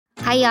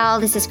Hi, y'all.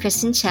 This is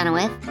Kristen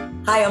Chenoweth.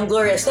 Hi, I'm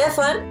Gloria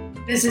Stefan.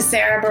 This is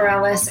Sarah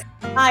Bareilles.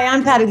 Hi,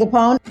 I'm Patty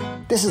Lapone.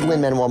 This is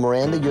Lin-Manuel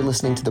Miranda. You're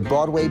listening to the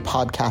Broadway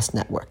Podcast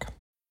Network.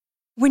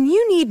 When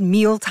you need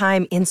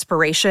mealtime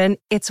inspiration,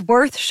 it's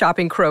worth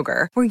shopping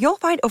Kroger, where you'll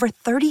find over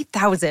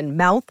 30,000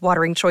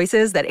 mouth-watering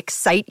choices that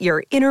excite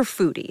your inner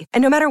foodie.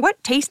 And no matter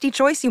what tasty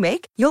choice you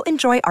make, you'll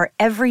enjoy our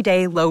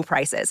everyday low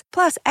prices,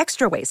 plus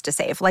extra ways to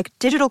save, like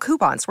digital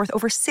coupons worth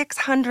over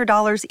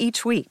 $600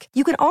 each week.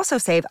 You can also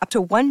save up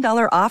to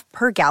 $1 off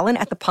per gallon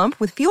at the pump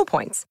with fuel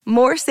points.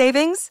 More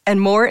savings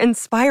and more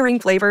inspiring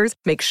flavors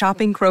make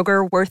shopping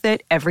Kroger worth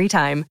it every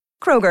time.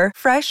 Kroger,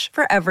 fresh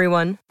for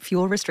everyone.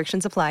 Fuel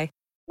restrictions apply.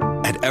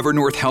 At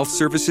Evernorth Health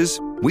Services,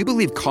 we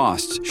believe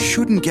costs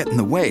shouldn't get in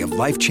the way of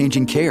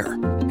life-changing care,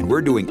 and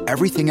we're doing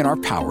everything in our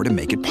power to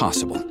make it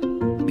possible.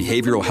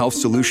 Behavioral health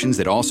solutions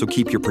that also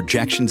keep your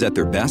projections at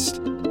their best?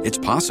 It's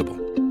possible.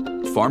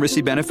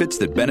 Pharmacy benefits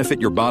that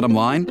benefit your bottom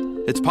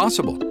line? It's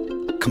possible.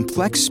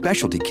 Complex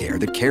specialty care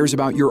that cares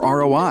about your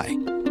ROI?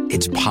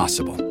 It's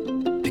possible.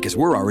 Because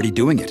we're already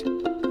doing it.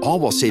 All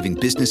while saving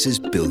businesses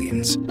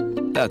billions.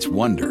 That's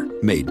Wonder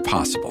made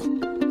possible.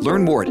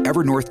 Learn more at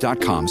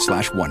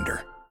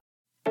evernorth.com/wonder.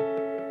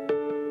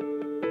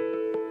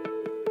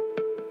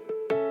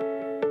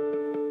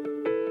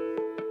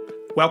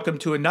 Welcome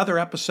to another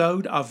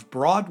episode of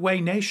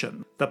Broadway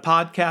Nation, the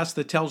podcast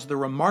that tells the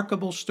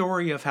remarkable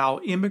story of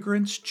how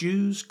immigrants,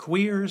 Jews,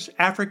 queers,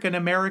 African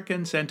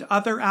Americans, and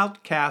other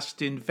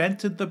outcasts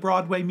invented the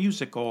Broadway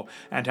musical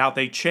and how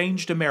they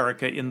changed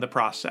America in the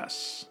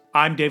process.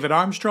 I'm David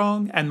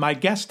Armstrong, and my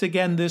guests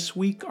again this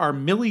week are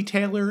Millie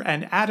Taylor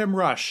and Adam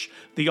Rush,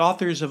 the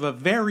authors of a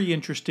very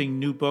interesting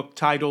new book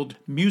titled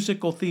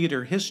Musical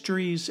Theater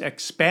Histories: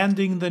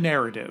 Expanding the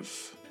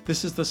Narrative.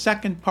 This is the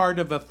second part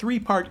of a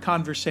three-part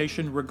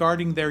conversation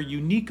regarding their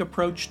unique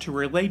approach to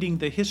relating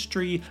the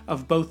history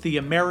of both the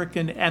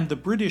American and the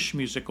British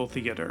musical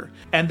theater,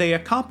 and they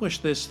accomplish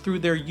this through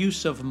their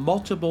use of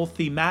multiple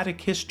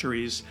thematic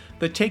histories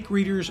that take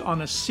readers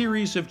on a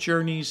series of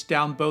journeys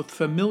down both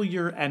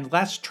familiar and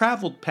less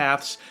traveled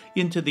paths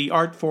into the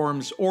art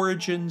form's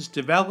origins,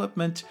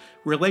 development,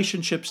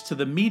 relationships to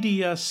the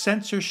media,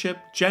 censorship,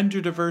 gender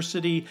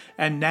diversity,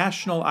 and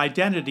national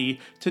identity,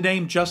 to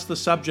name just the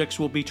subjects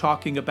we'll be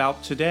talking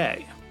about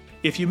today.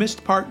 If you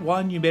missed part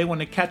one, you may want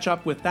to catch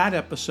up with that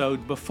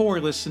episode before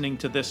listening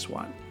to this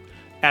one.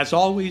 As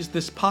always,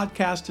 this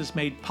podcast is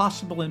made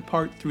possible in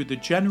part through the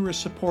generous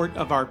support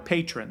of our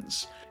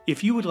patrons.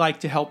 If you would like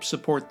to help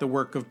support the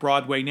work of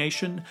Broadway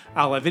Nation,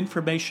 I'll have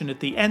information at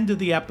the end of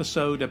the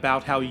episode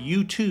about how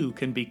you too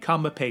can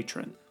become a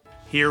patron.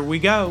 Here we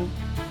go.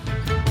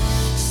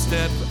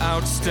 Step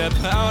out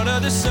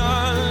of the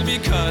sun,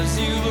 because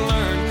you've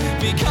learned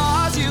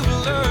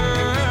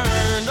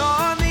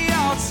on the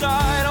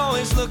outside,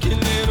 always looking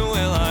in.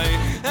 Will I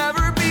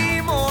ever be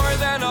more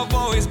than I've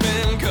always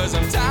been? 'Cause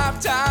I'm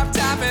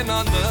tapping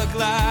on the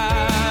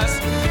glass,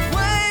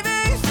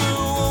 waving through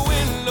a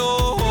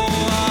window.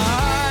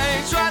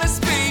 I try to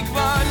speak,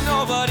 but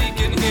nobody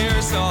can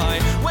hear, so I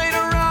wait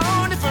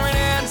around for an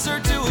answer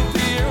to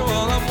appear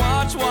while I'm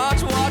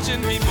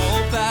watching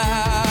people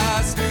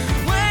pass.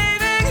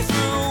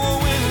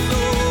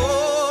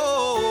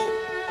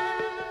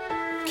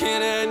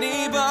 Can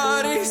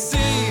anybody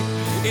see?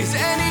 Is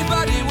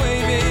anybody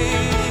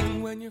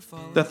waving when you're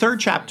falling? The third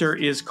chapter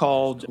is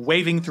called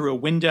Waving Through a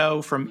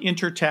Window, from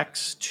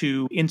Intertext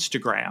to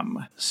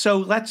Instagram. So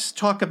let's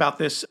talk about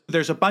this.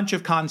 There's a bunch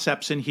of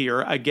concepts in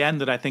here, again,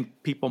 that I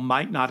think people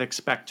might not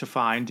expect to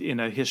find in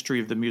a history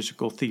of the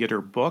musical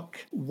theater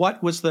book.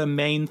 What was the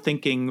main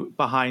thinking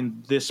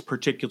behind this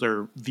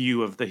particular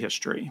view of the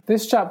history?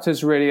 This chapter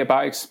is really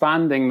about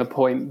expanding the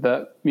point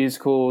that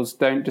musicals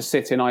don't just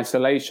sit in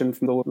isolation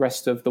from the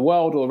rest of the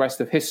world or the rest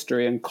of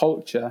history and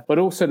culture, but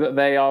also that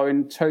they are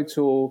in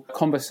total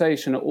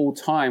conversation at all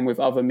time with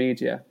other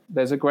media.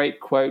 There's a great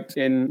quote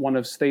in one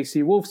of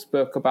Stacey Wolf's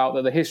book about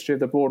that the history of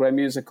the Broadway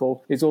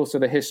musical is also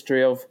the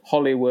history of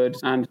Hollywood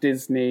and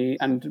Disney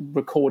and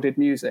recorded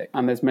music.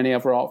 And there's many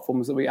other art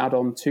forms that we add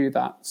on to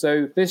that.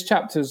 So this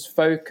chapter's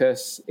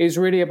focus is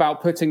really about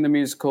putting the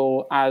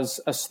musical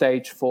as a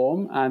stage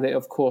form. And it,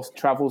 of course,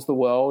 travels the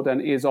world and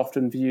is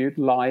often viewed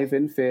live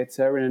in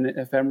theatre in an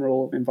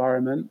ephemeral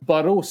environment.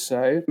 But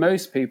also,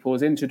 most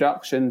people's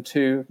introduction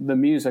to the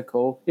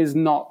musical is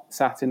not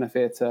sat in a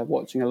theatre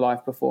watching a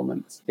live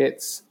performance.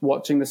 It's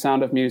watching The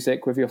Sound of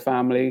Music with your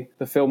family,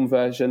 the film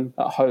version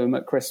at home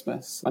at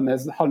Christmas. And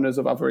there's hundreds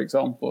of other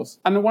examples.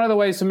 And one of the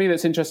ways for me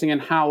that's interesting in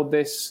how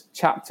this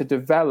chapter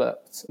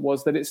developed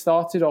was that it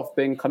started off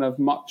being kind of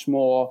much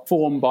more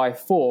form by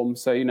form.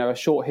 So, a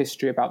short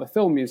history about the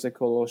film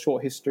musical or a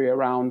short history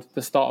around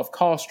the start of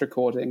cast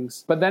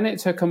recordings. But then it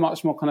took a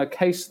much more kind of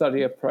case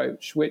study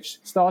approach, which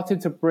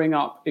started to bring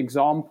up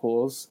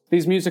examples.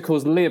 These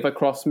musicals live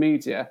across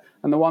media.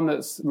 And the one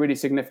that's really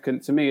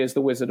significant to me is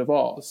The Wizard of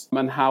Oz,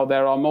 and how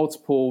there are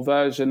multiple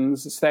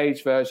versions,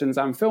 stage versions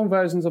and film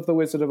versions of The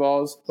Wizard of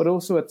Oz, but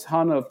also a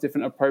ton of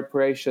different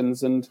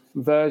appropriations and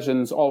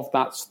versions of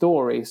that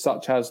story,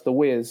 such as The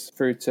Wiz,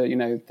 through to,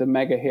 the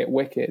mega hit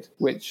Wicked,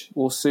 which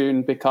will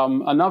soon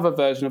become another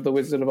version of The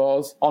Wizard of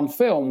Oz on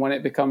film when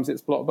it becomes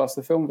its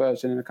blockbuster film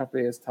version in a couple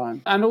of years'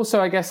 time. And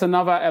also, I guess,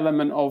 another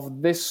element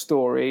of this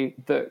story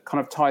that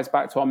kind of ties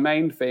back to our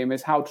main theme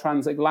is how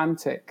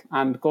transatlantic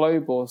and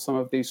global some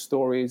of these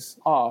stories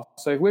are.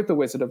 So with The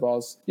Wizard of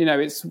Oz,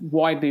 it's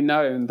widely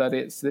known that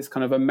it's this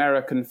kind of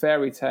American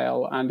fairy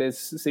tale and is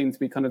seen to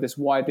be kind of this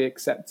widely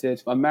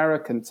accepted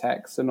American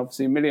text. And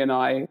obviously, Millie and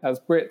I, as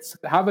Brits,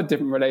 have a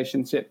different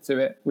relationship to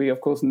it. We,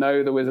 of course,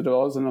 know The Wizard of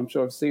Oz, and I'm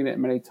sure I've seen it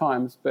many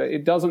times, but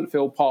it doesn't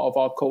feel part of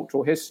our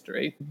cultural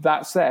history.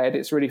 That said,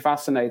 it's really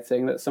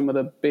fascinating that some of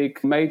the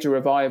big major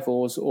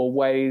revivals or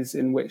ways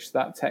in which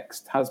that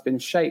text has been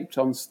shaped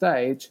on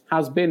stage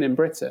has been in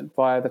Britain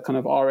via the kind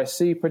of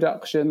RSC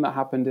production that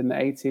happened in the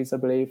 80s, I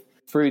believe,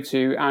 through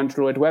to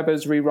Andrew Lloyd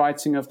Webber's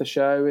rewriting of the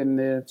show in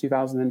the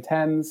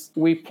 2010s.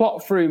 We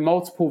plot through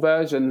multiple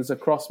versions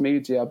across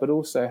media, but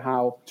also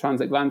how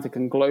transatlantic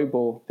and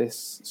global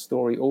this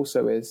story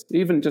also is.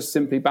 Even just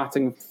simply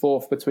batting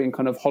forth between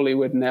kind of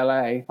Hollywood and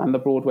LA and the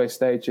Broadway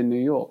stage in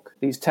New York.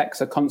 These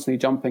texts are constantly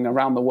jumping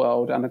around the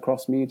world and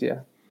across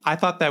media. I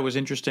thought that was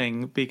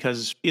interesting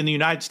because in the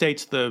United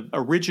States, the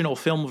original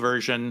film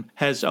version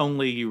has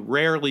only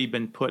rarely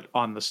been put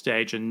on the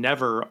stage and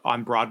never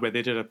on Broadway.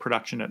 They did a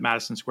production at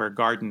Madison Square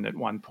Garden at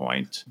one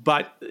point.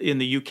 But in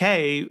the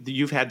UK,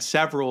 you've had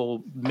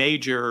several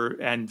major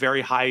and very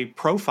high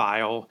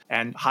profile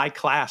and high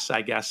class,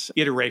 I guess,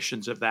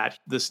 iterations of that.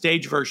 The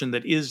stage version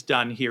that is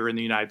done here in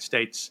the United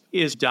States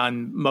is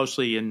done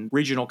mostly in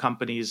regional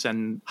companies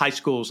and high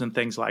schools and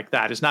things like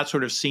that. It's not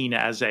sort of seen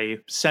as a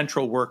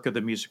central work of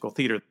the musical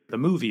theater. The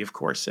movie, of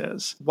course,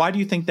 is. Why do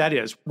you think that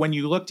is? When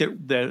you looked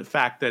at the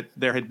fact that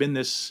there had been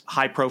this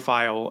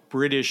high-profile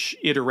British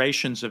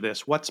iterations of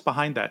this, what's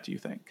behind that, do you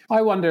think?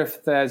 I wonder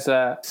if there's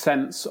a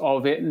sense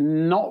of it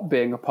not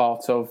being a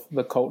part of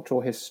the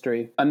cultural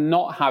history and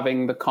not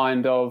having the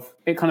kind of,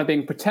 it kind of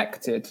being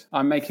protected.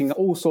 I'm making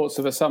all sorts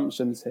of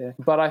assumptions here.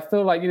 But I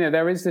feel like,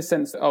 there is this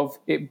sense of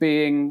it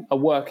being a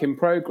work in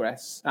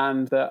progress,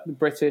 and that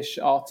British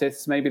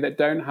artists, maybe that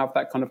don't have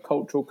that kind of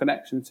cultural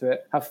connection to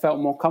it, have felt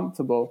more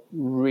comfortable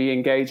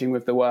re-engaging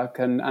with the work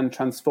and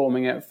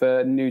transforming it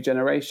for new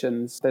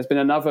generations. There's been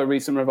another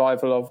recent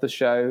revival of the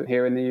show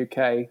here in the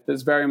UK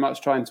that's very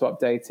much trying to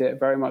update it,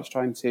 very much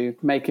trying to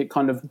make it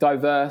kind of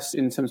diverse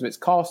in terms of its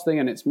casting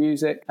and its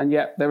music. And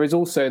yet there is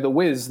also The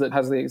Wiz that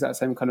has the exact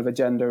same kind of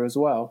agenda as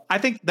well. I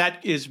think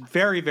that is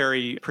very,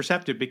 very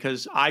perceptive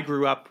because I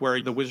grew up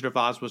where The Wizard of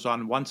Oz was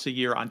on once a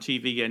year on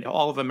TV, and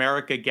all of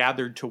America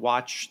gathered to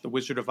watch The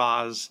Wizard of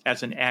Oz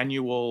as an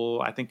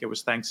annual, I think it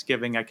was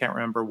Thanksgiving, I can't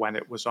remember when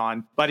it was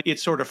on, but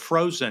it's sort of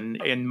frozen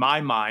in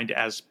my mind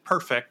as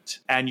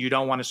perfect, and you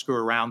don't want to screw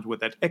around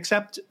with it.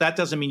 Except that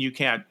doesn't mean you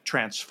can't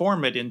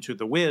transform it into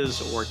The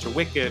Wiz or to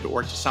Wicked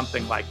or to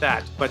something like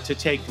that. But to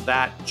take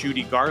that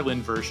Judy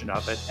Garland version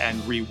of it and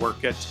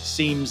rework it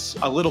seems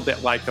a little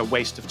bit like a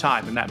waste of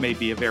time. And that may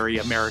be a very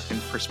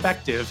American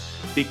perspective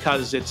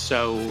because it's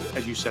so,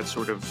 as you said,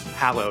 sort of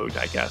hallowed,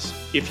 I guess.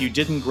 If you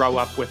didn't grow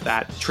up with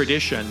that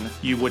tradition,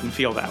 you wouldn't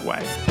feel that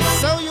way.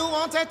 So you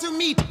wanted to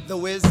meet the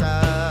wizard.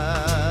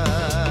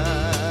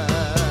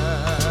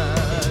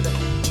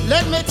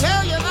 Let me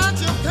tell you that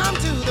you've come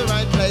to the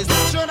right place.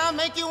 Should I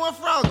make you a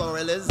frog or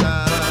a lizard?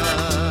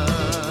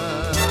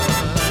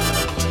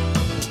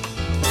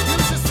 You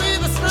should see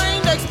the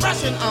strange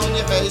expression on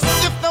your face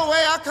if the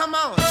way I come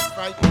out is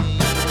frightening.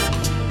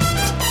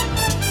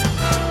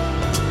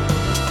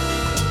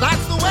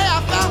 That's the way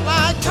I felt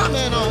like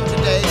coming on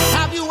today.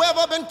 Have you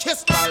ever been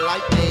kissed by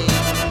lightning?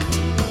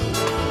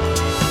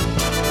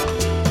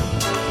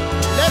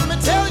 Let me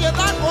tell you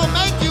that will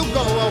make you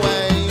go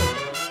away.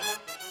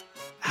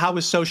 How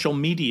has social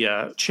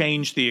media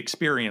changed the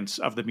experience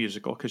of the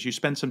musical? Because you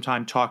spent some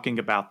time talking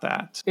about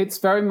that. It's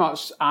very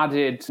much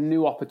added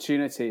new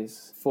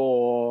opportunities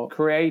for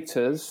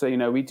creators.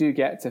 So, we do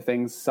get to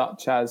things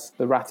such as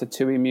the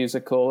Ratatouille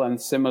musical and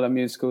similar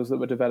musicals that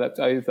were developed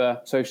over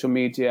social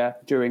media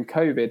during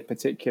COVID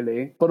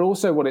particularly. But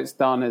also what it's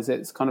done is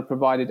it's kind of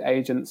provided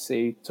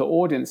agency to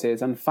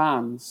audiences and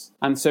fans.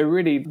 And so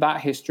really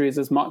that history is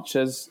as much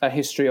as a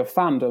history of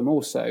fandom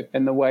also,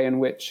 in the way in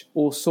which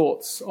all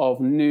sorts of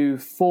new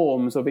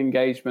forms of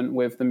engagement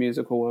with the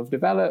musical have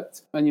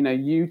developed. And,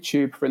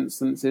 YouTube, for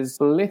instance,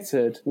 is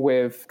littered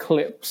with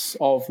clips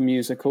of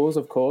musicals,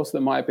 of course,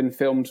 that might have been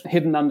filmed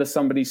hidden under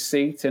somebody's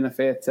seat in a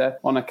theatre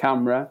on a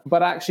camera.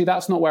 But actually,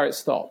 that's not where it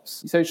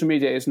stops. Social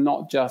media is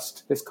not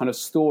just this kind of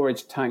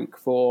storage tank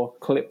for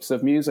clips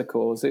of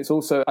musicals. It's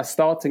also a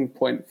starting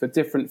point for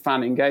different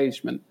fan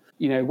engagement.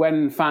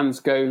 When fans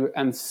go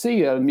and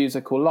see a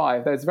musical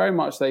live, there's very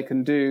much they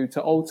can do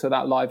to alter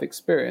that live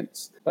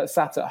experience. But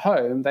sat at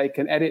home, they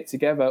can edit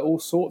together all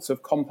sorts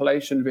of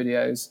compilation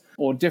videos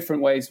or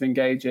different ways of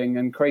engaging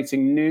and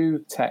creating new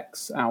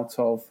texts out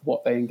of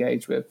what they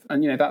engage with.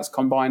 And, that's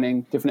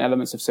combining different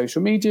elements of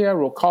social media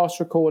or cast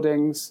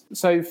recordings.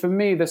 So for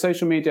me, the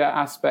social media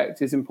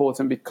aspect is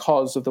important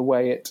because of the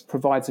way it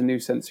provides a new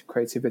sense of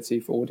creativity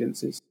for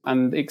audiences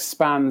and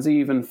expands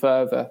even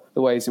further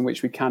the ways in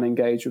which we can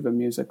engage with a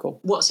musical.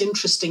 What's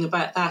interesting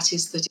about that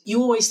is that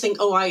you always think,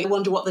 I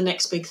wonder what the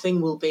next big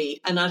thing will be.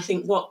 And I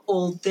think what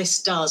all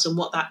this does and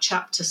what that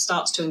chapter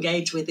starts to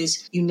engage with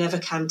is you never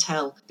can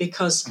tell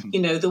because,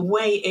 the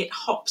way it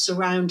hops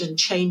around and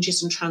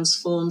changes and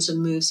transforms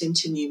and moves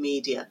into new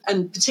media.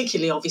 And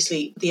particularly,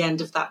 obviously, the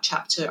end of that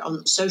chapter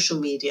on social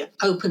media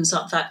opens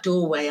up that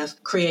doorway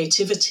of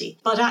creativity.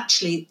 But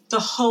actually, the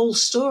whole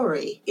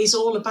story is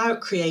all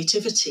about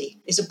creativity.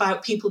 It's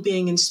about people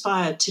being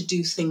inspired to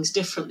do things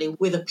differently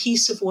with a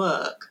piece of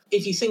work.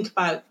 If you think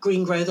about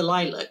Green Grow the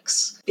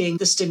Lilacs being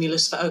the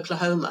stimulus for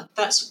Oklahoma,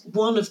 that's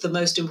one of the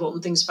most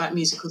important things about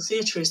musical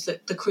theatre is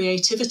that the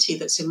creativity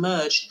that's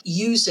emerged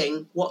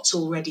using what's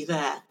already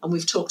there. And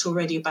we've talked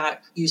already about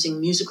using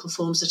musical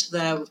forms that are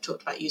there. We've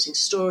talked about using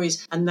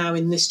stories. And now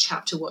in this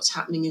chapter, what's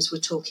happening is we're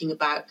talking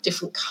about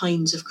different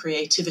kinds of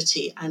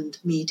creativity and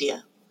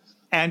media.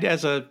 And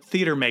as a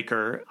theater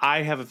maker,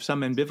 I have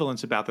some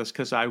ambivalence about this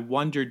because I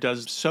wonder,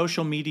 does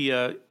social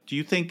media, do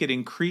you think it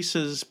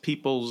increases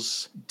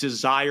people's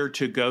desire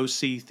to go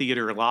see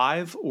theater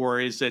live,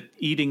 or is it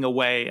eating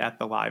away at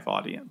the live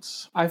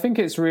audience? I think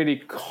it's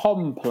really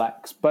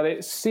complex, but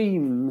it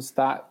seems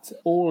that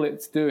all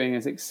it's doing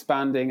is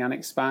expanding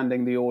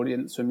the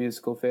audience for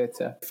musical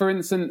theatre. For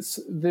instance,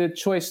 the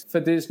choice for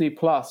Disney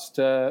Plus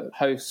to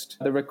host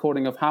the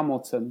recording of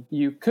Hamilton,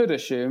 you could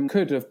assume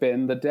could have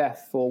been the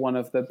death for one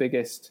of the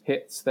biggest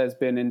hits there's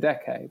been in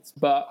decades.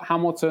 But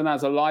Hamilton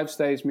as a live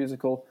stage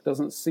musical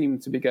doesn't seem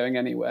to be going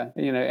anywhere.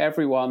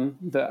 Everyone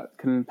that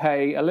can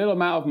pay a little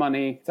amount of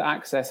money to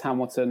access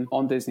Hamilton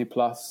on Disney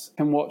Plus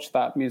can watch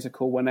that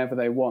musical whenever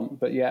they want,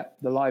 but yet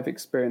the live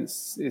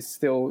experience is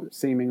still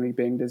seemingly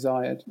being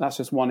desired. That's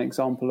just one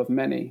example of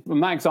many. From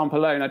that example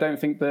alone, I don't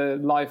think the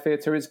live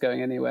theatre is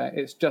going anywhere.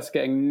 It's just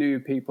getting new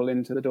people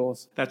into the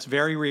doors. That's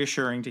very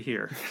reassuring to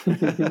hear.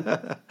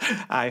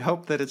 I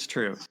hope that it's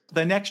true.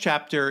 The next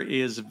chapter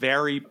is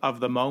very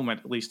of the moment,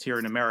 at least here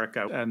in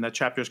America, and the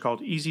chapter is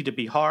called Easy to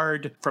Be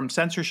Hard, From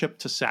Censorship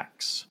to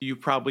Sex.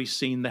 You've probably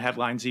seen the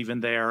headlines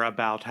even there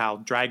about how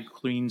drag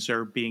queens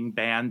are being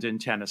banned in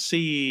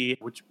Tennessee,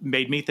 which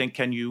made me think,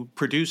 can you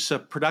produce a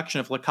production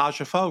of La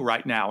Cage aux Folles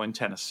right now in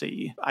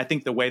Tennessee? I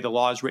think the way the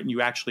law is written,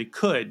 you actually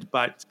could,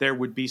 but there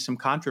would be some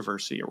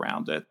controversy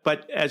around it.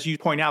 But as you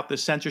point out, the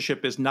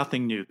censorship is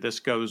nothing new.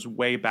 This goes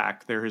way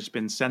back. There has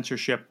been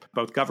censorship,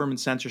 both government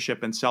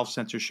censorship and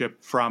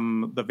self-censorship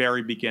from the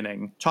very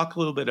beginning. Talk a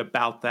little bit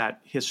about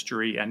that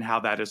history and how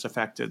that has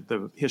affected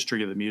the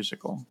history of the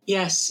musical.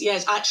 Yes.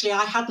 Actually,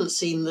 I hadn't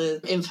seen the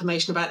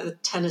information about the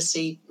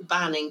Tennessee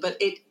banning, but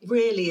it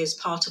really is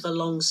part of a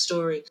long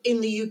story.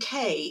 In the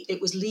UK, it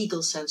was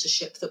legal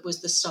censorship that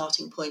was the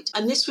starting point.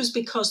 And this was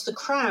because the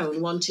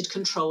Crown wanted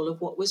control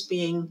of what was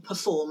being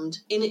performed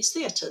in its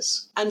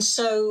theatres. And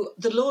so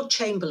the Lord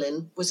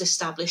Chamberlain was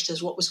established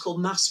as what was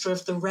called Master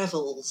of the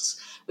Revels,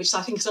 which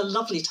I think is a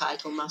lovely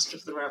title, Master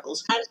of the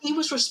Revels. And he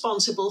was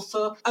responsible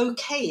for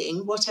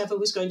okaying whatever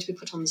was going to be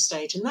put on the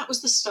stage. And that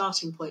was the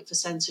starting point for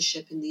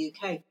censorship in the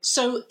UK.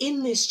 So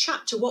in this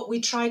chapter, what we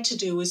tried to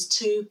do was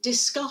to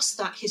discuss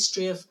that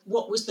history of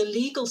what was the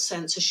legal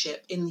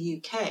censorship in the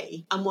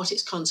UK and what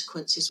its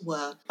consequences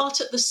were.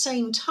 But at the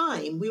same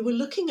time, we were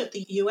looking at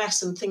the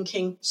US and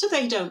thinking, so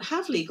they don't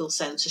have legal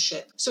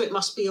censorship, so it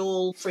must be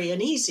all free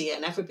and easy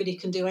and everybody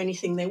can do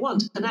anything they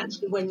want. And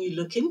actually, when you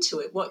look into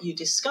it, what you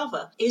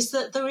discover is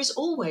that there is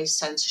always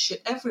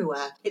censorship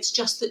everywhere. It's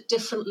just that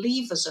different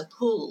levers are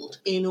pulled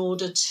in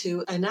order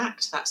to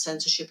enact that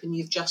censorship. And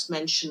you've just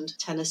mentioned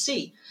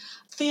Tennessee.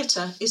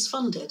 Theatre is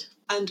funded.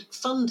 And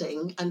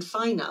funding and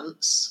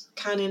finance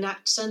can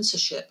enact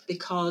censorship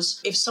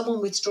because if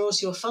someone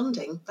withdraws your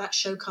funding, that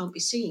show can't be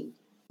seen.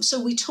 So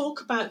we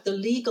talk about the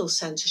legal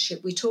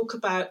censorship, we talk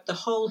about the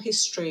whole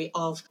history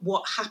of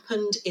what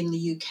happened in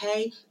the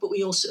UK, but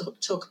we also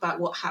talk about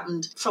what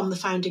happened from the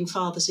founding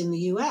fathers in the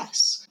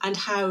US and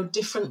how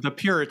different... The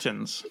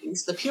Puritans,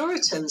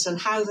 and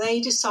how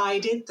they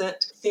decided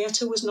that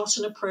theatre was not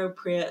an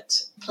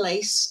appropriate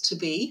place to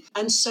be.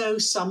 And so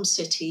some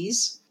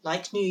cities,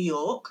 like New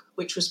York,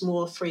 which was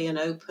more free and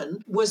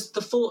open, was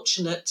the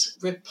fortunate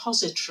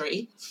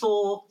repository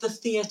for the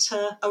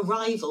theatre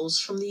arrivals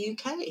from the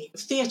UK.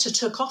 Theatre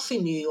took off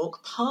in New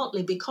York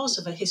partly because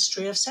of a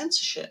history of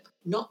censorship.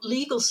 Not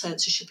legal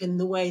censorship in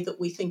the way that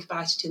we think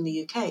about it in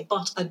the UK,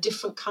 but a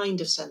different kind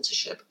of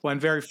censorship. Well,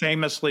 and very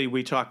famously,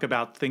 we talk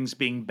about things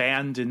being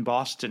banned in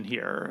Boston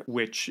here,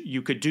 which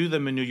you could do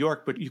them in New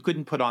York, but you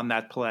couldn't put on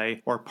that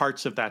play or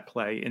parts of that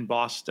play in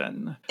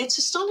Boston. It's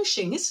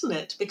astonishing, isn't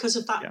it? Because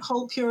of that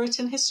whole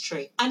Puritan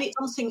history. And And it's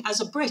something,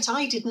 as a Brit,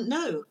 I didn't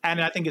know.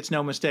 And I think it's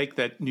no mistake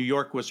that New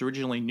York was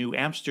originally New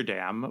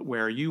Amsterdam,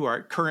 where you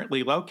are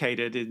currently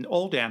located in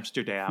Old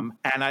Amsterdam.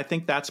 And I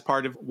think that's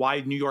part of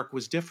why New York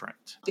was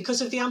different.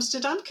 Because of the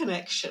Amsterdam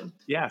connection.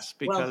 Yes,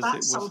 because well,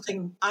 that's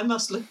something I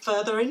must look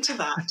further into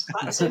that.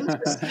 That's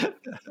interesting.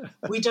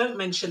 We don't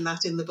mention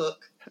that in the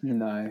book.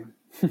 No.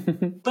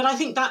 But I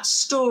think that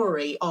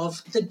story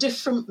of the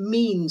different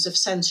means of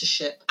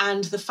censorship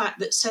and the fact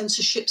that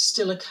censorship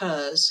still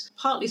occurs,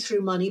 partly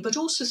through money, but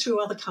also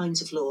through other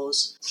kinds of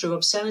laws, through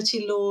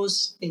obscenity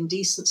laws,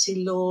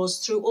 indecency laws,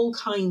 through all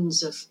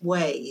kinds of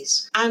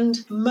ways.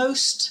 And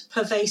most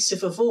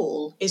pervasive of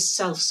all is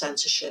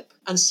self-censorship.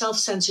 And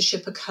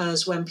self-censorship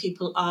occurs when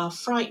people are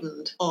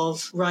frightened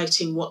of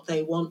writing what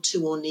they want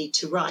to or need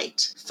to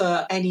write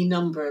for any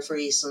number of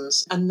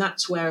reasons. And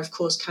that's where, of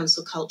course,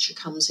 cancel culture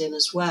comes in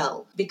as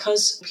well,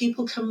 because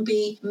people can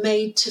be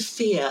made to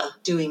fear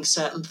doing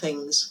certain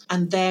things.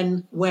 And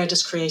then where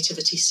does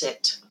creativity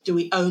sit? Do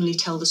we only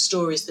tell the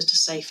stories that are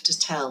safe to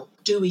tell?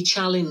 Do we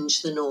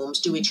challenge the norms?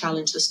 Do we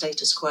challenge the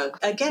status quo?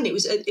 Again, it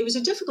was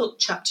a difficult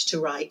chapter to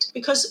write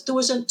because there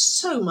wasn't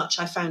so much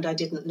I found I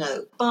didn't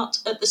know. But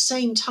at the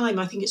same time,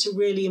 I think it's a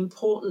really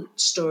important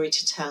story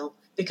to tell,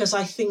 because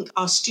I think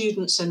our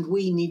students and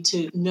we need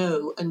to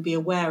know and be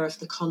aware of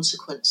the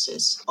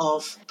consequences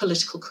of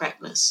political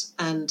correctness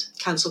and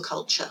cancel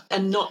culture,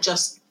 and not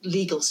just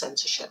legal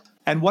censorship.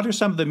 And what are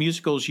some of the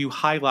musicals you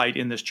highlight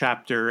in this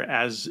chapter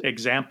as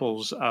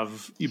examples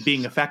of you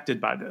being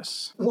affected by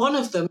this? One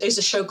of them is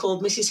a show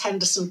called Mrs.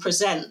 Henderson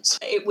Presents.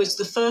 It was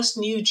the first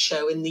nude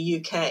show in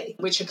the UK,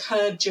 which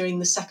occurred during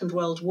the Second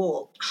World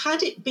War.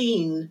 Had it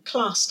been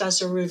classed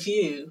as a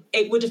revue,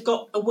 it would have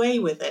got away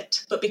with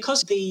it. But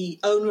because the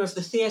owner of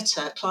the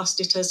theatre classed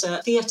it as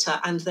a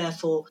theatre and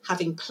therefore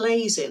having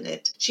plays in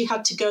it, she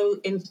had to go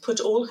and put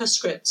all her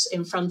scripts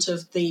in front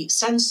of the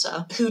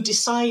censor, who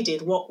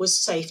decided what was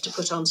safe to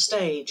put on stage.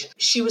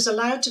 She was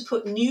allowed to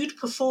put nude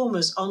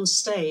performers on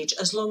stage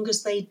as long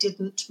as they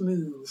didn't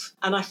move.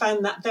 And I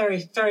found that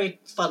very,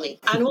 very funny.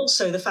 And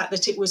also the fact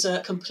that it was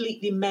a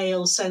completely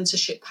male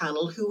censorship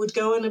panel who would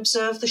go and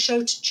observe the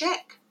show to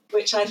check,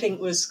 which I think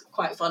was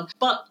quite fun.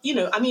 But,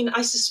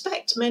 I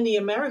suspect many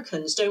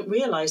Americans don't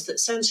realise that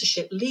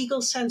censorship,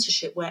 legal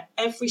censorship, where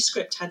every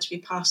script had to be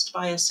passed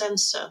by a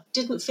censor,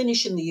 didn't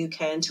finish in the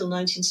UK until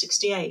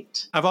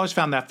 1968. I've always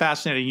found that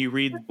fascinating. You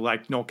read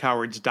like Noel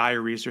Coward's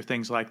diaries or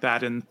things like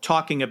that and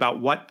talking about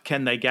what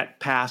can they get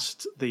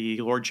past the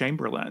Lord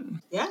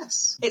Chamberlain.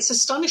 Yes, it's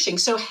astonishing.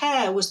 So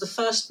Hair was the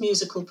first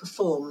musical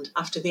performed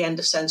after the end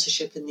of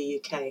censorship in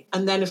the UK.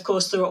 And then, of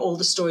course, there are all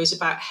the stories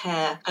about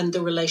Hair and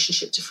the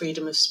relationship to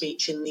freedom of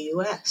speech in the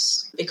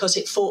US, because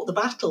it fought the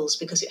battles,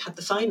 because it had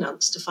the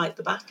finance to fight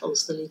the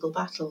battles, the legal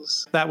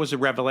battles. That was a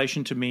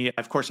revelation to me.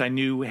 Of course, I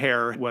knew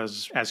Hair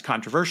was as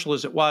controversial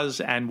as it was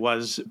and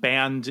was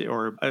banned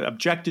or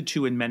objected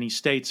to in many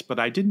states, but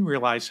I didn't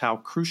realize how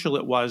crucial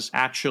it was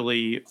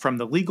actually from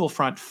the legal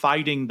front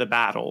fighting the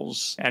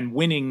battles and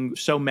winning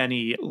so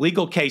many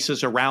legal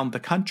cases around the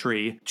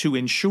country to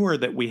ensure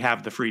that we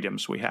have the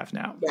freedoms we have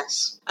now.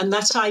 Yes. And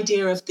that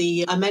idea of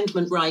the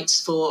amendment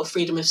rights for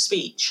freedom of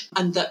speech,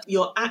 and that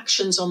your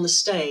actions on the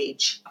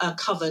stage are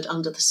covered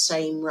under the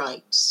same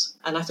rights.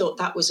 And I thought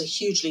that was a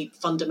hugely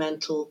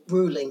fundamental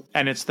ruling.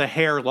 And it's the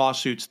Hair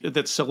lawsuits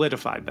that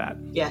solidified that.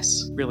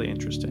 Yes. Really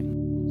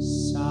interesting.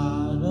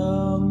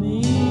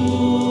 Sodomy,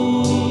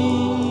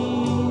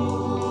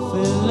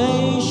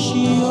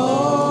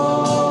 fellatio.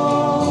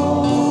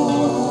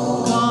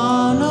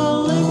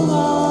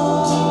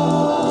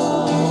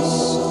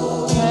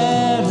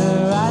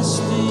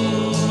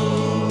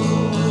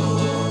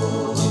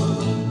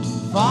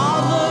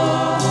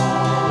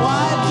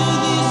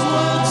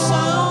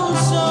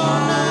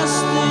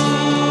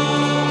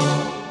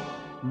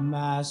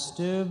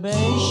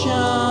 Masturbation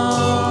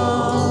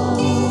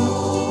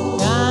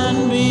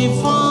can be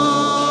fun.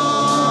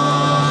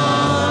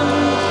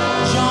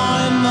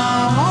 Join the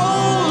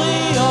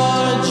holy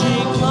orgy,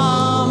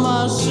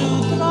 Kama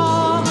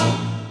Sutra,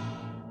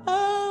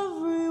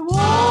 everyone.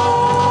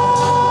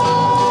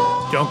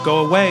 Don't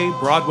go away.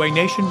 Broadway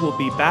Nation will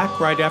be back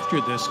right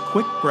after this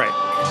quick break.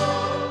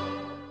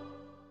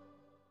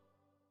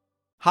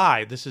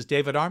 Hi, this is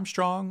David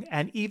Armstrong,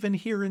 and even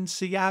here in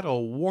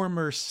Seattle,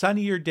 warmer,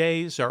 sunnier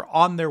days are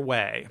on their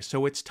way.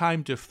 So it's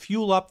time to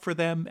fuel up for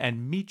them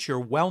and meet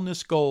your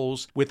wellness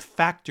goals with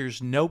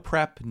Factor's no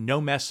prep, no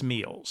mess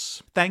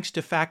meals. Thanks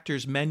to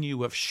Factor's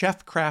menu of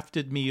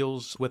chef-crafted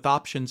meals with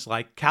options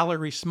like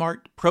Calorie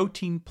Smart,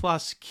 Protein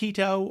Plus,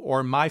 Keto,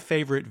 or my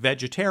favorite,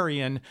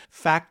 Vegetarian,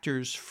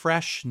 Factor's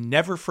fresh,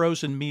 never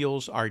frozen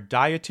meals are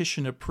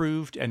dietitian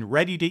approved and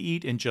ready to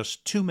eat in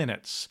just 2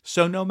 minutes.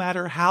 So no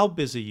matter how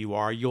busy you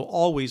are, you'll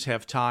always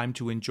have time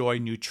to enjoy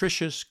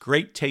nutritious,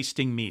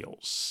 great-tasting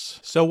meals.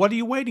 So what are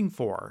you waiting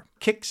for?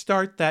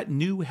 Kickstart that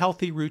new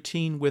healthy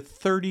routine with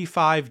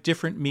 35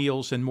 different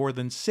meals and more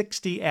than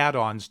 60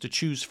 add-ons to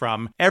choose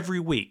from every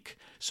week.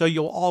 so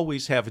you'll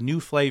always have new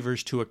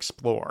flavors to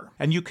explore.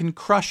 And you can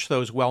crush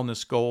those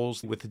wellness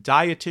goals with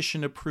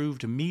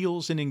dietitian-approved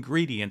meals and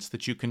ingredients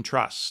that you can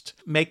trust.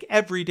 Make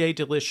every day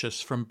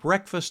delicious from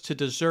breakfast to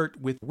dessert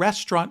with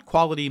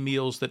restaurant-quality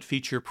meals that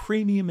feature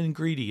premium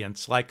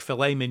ingredients like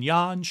filet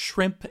mignon,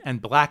 shrimp,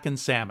 and blackened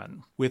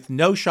salmon, with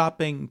no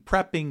shopping,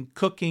 prepping,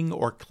 cooking,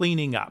 or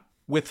cleaning up.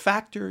 With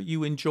Factor,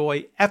 you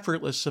enjoy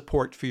effortless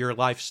support for your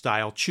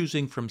lifestyle,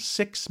 choosing from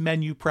 6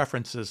 menu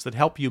preferences that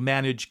help you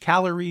manage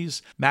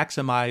calories,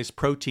 maximize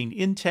protein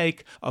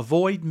intake,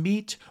 avoid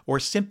meat, or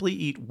simply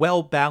eat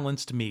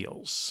well-balanced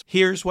meals.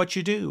 Here's what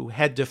you do.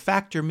 Head to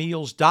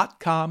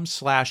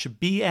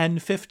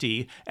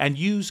factormeals.com/BN50 and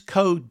use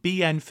code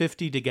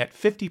BN50 to get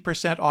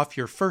 50% off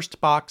your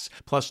first box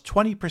plus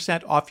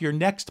 20% off your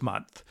next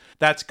month.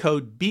 That's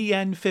code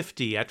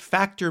BN50 at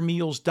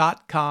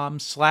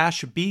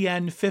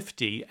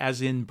factormeals.com/BN50,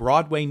 as in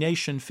Broadway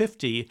Nation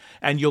 50,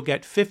 and you'll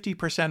get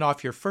 50%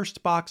 off your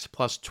first box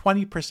plus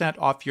 20%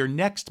 off your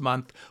next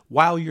month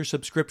while your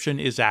subscription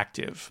is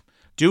active.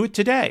 Do it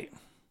today.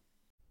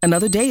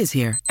 Another day is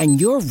here,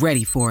 and you're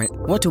ready for it.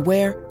 What to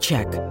wear?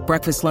 Check.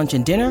 Breakfast, lunch,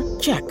 and dinner?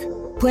 Check.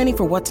 Planning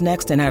for what's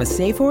next and how to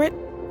save for it?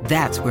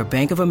 That's where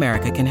Bank of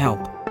America can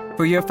help.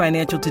 For your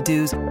financial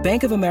to-dos,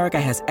 Bank of America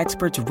has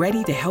experts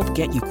ready to help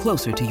get you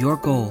closer to your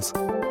goals.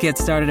 Get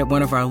started at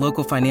one of our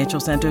local financial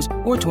centers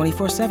or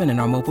 24/7 in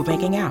our mobile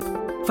banking app.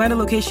 Find a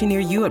location near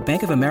you at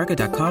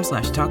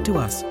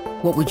bankofamerica.com/talktous.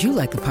 What would you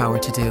like the power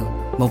to do?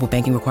 Mobile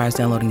banking requires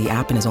downloading the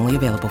app and is only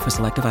available for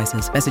select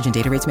devices. Message and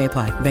data rates may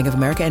apply. Bank of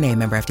America N.A.,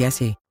 member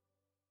FDIC.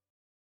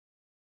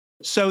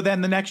 So then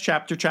the next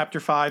chapter,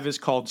 chapter 5, is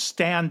called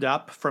Stand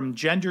Up, From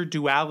Gender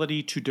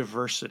Duality to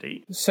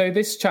Diversity. So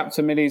this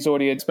chapter, Millie's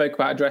already spoke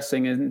about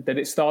addressing, and that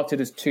it started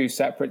as 2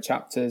 separate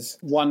chapters,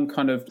 one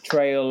kind of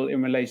trail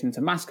in relation to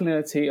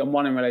masculinity and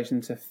one in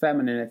relation to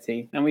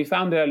femininity. And we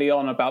found early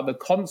on about the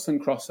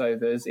constant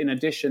crossovers, in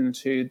addition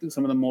to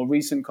some of the more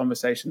recent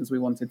conversations we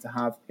wanted to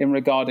have in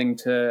regarding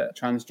to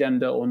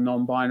transgender or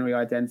non-binary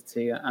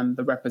identity and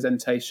the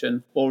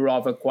representation, or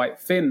rather quite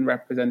thin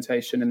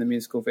representation in the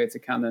musical theatre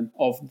canon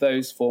of those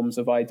forms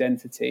of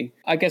identity.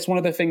 I guess one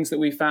of the things that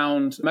we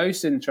found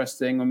most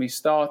interesting when we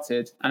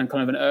started, and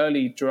kind of an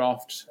early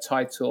draft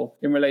title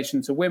in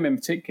relation to women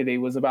particularly,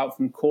 was about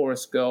From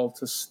Chorus Girl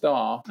to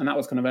Star. And that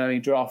was kind of an early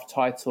draft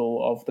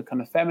title of the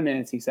kind of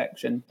femininity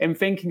section. In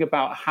thinking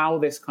about how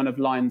this kind of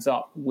lines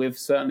up with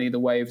certainly the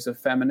waves of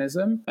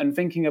feminism, and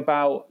thinking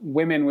about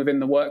women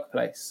within the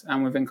workplace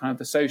and within kind of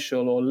the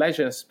social or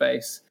leisure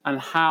space, and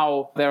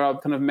how there are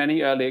kind of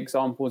many early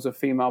examples of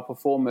female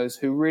performers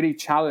who really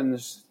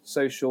challenged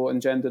social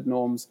and gendered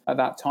norms at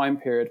that time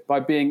period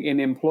by being in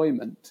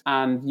employment.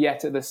 And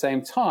yet at the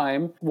same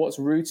time, what's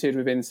rooted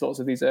within lots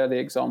of these early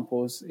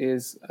examples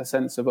is a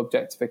sense of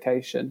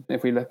objectification.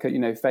 If we look at,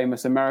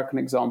 famous American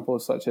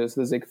examples such as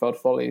the Ziegfeld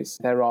Follies,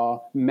 there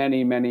are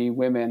many, many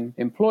women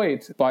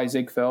employed by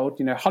Ziegfeld,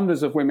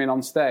 hundreds of women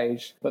on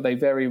stage, but they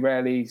very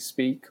rarely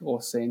speak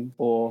or sing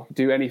or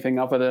do anything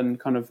other than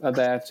kind of are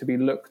there to be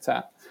looked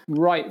at.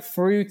 Right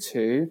through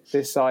to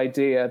this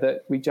idea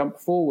that we jump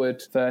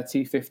forward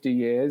 30, 50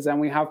 years and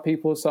we have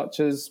people such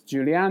as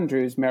Julie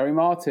Andrews, Mary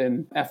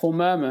Martin, Ethel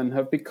Merman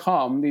have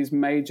become these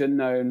major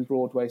known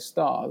Broadway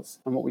stars.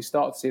 And what we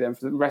start to see then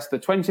for the rest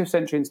of the 20th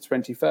century into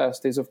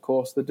 21st is, of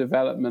course, the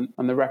development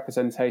and the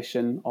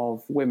representation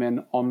of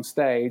women on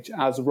stage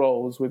as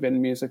roles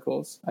within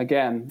musicals.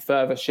 Again,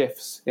 further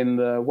shifts in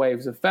the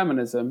waves of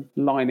feminism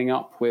lining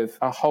up with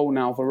a whole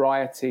now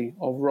variety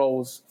of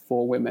roles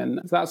for women.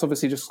 So that's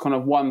obviously just kind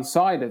of one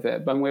side of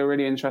it, but we're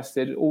really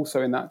interested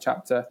also in that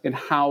chapter in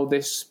how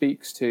this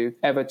speaks to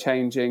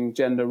ever-changing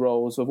gender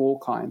roles of all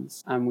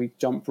kinds. And we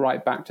jump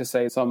right back to,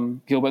 say,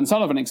 some Gilbert and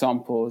Sullivan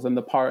examples and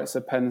the Pirates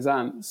of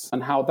Penzance,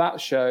 and how that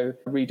show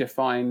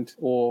redefined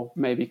or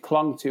maybe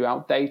clung to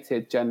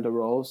outdated gender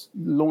roles,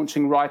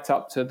 launching right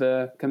up to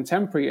the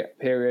contemporary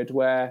period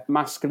where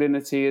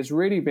masculinity is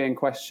really being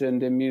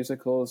questioned in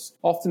musicals,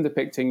 often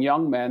depicting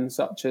young men,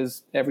 such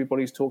as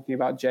Everybody's Talking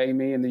About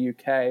Jamie in the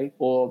UK,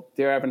 or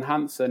Dear Evan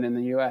Hansen in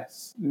the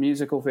US.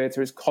 Musical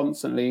theatre is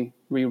constantly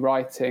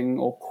rewriting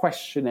or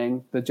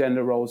questioning the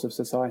gender roles of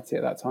society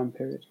at that time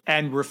period.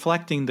 And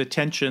reflecting the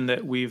tension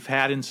that we've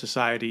had in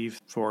society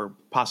for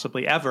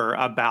possibly ever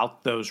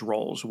about those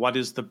roles. What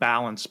is the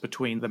balance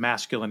between the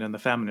masculine and the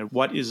feminine?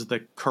 What is the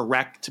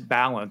correct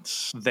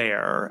balance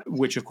there?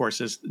 Which, of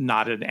course, is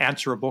not an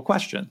answerable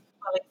question.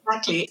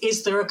 Exactly.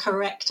 Is there a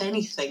correct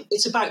anything?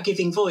 It's about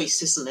giving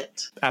voice, isn't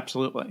it?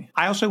 Absolutely.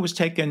 I also was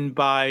taken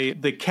by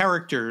the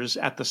characters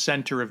at the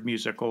center of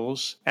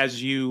musicals,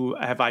 as you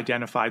have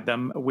identified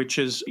them, which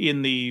is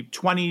in the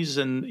 20s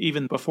and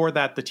even before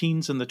that, the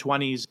teens and the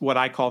 20s, what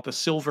I call the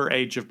silver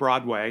age of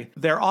Broadway.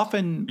 They're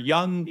often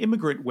young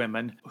immigrant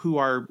women who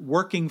are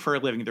working for a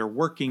living. They're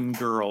working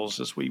girls,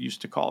 as we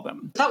used to call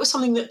them. That was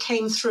something that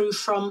came through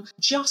from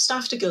just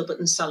after Gilbert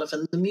and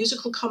Sullivan, the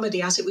musical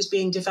comedy as it was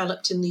being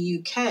developed in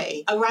the UK.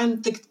 Around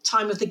around the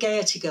time of the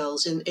Gaiety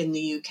Girls in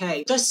the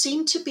UK, there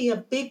seemed to be a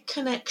big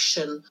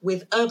connection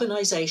with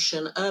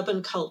urbanisation,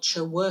 urban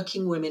culture,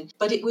 working women.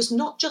 But it was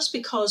not just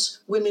because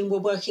women were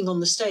working on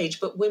the stage,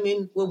 but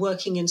women were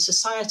working in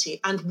society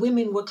and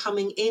women were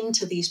coming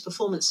into these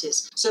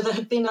performances. So there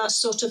had been a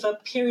sort of a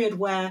period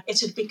where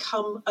it had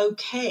become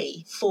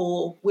okay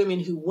for women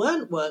who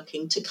weren't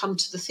working to come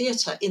to the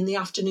theatre in the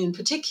afternoon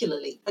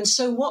particularly. And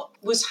so what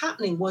was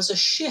happening was a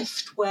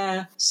shift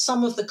where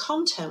some of the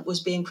content was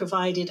being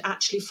provided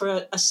actually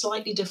for a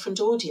slightly different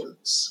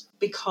audience,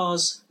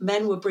 because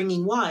men were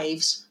bringing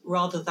wives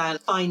rather than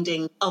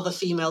finding other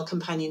female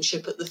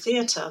companionship at the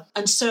theatre.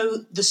 And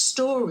so the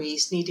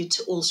stories needed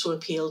to also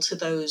appeal to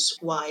those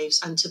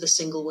wives and to the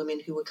single women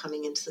who were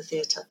coming into the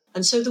theatre.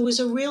 And so there was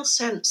a real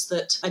sense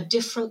that a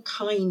different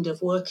kind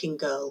of working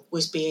girl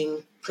was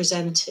being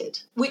presented,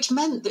 which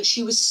meant that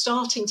she was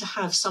starting to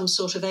have some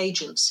sort of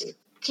agency.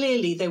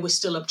 Clearly, they were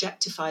still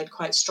objectified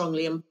quite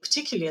strongly, and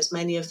particularly as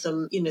many of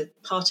them,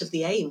 part of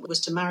the aim was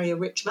to marry a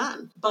rich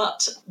man.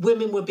 But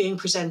women were being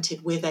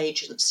presented with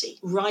agency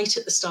right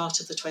at the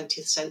start of the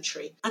 20th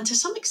century. And to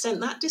some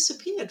extent, that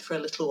disappeared for a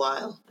little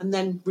while and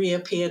then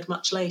reappeared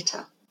much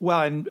later.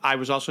 Well, and I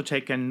was also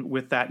taken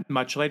with that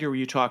much later where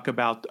you talk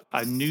about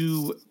a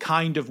new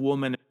kind of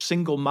woman.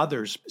 Single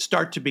mothers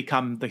start to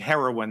become the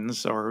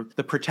heroines or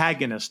the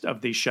protagonist of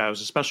these shows,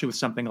 especially with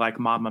something like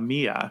Mamma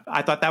Mia.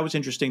 I thought that was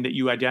interesting that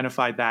you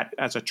identified that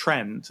as a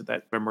trend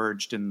that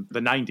emerged in the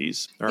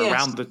 90s or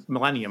around the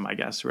millennium, I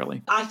guess,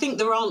 really. I think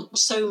there aren't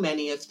so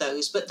many of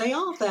those, but they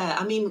are there.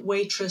 I mean,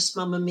 Waitress,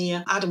 Mamma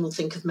Mia, Adam will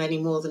think of many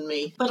more than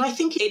me. But I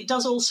think it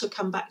does also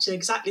come back to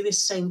exactly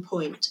this same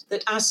point,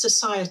 that as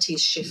society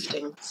is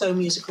shifting, so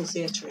musical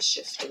theatre is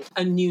shifting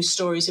and new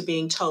stories are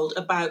being told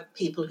about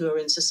people who are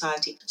in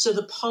society. So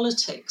the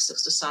politics of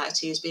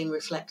society is being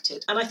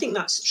reflected. And I think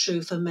that's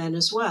true for men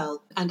as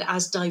well. And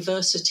as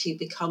diversity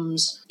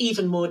becomes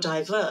even more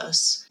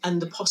diverse and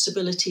the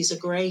possibilities are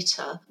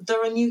greater,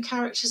 there are new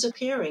characters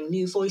appearing,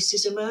 new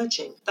voices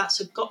emerging.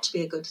 That's got to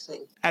be a good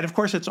thing. And of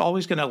course, it's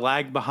always going to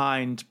lag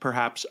behind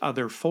perhaps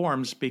other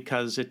forms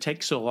because it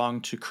takes so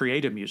long to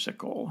create a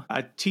musical.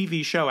 A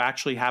TV show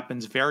actually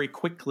happens very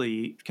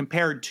quickly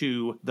compared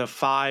to the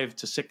 5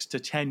 to 6 to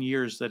 10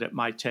 years that it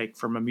might take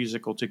from a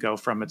musical to go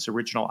from its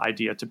original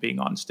idea to being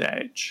on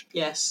stage.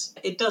 Yes,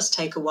 it does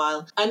take a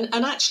while. And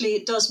actually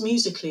it does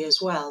musically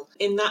as well.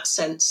 In that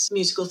sense,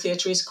 musical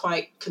theatre is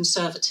quite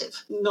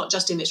conservative, not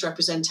just in its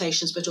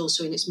representations, but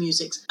also in its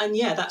musics. And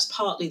yeah, that's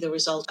partly the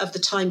result of the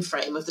time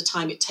frame, of the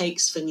time it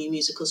takes for new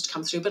musicals to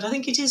come through. But I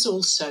think it is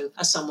also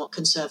a somewhat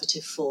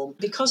conservative form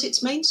because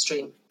it's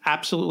mainstream.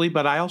 Absolutely.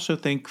 But I also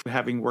think,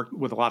 having worked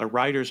with a lot of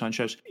writers on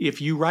shows, if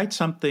you write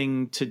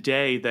something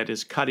today that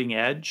is cutting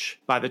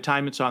edge, by the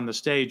time it's on the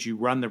stage, you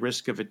run the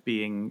risk of it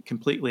being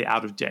completely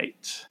out of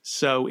date.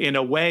 So in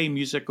a way,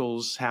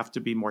 musicals have to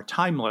be more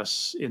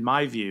timeless, in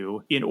my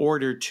view, in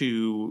order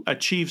to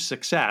achieve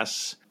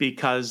success,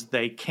 because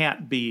they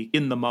can't be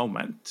in the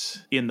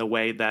moment in the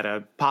way that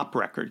a pop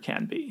record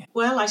can be.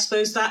 Well, I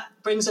suppose that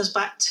brings us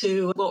back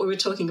to what we were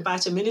talking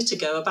about a minute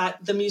ago,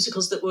 about the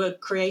musicals that were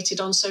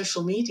created on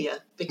social media,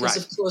 because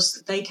of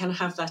course they can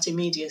have that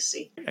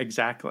immediacy.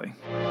 Exactly.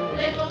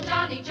 Little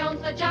Johnny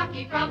Jones, the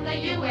jockey from the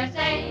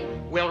USA,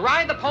 will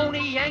ride the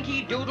pony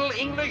Yankee Doodle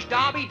English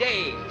Derby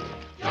Day.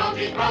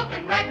 Jonesy's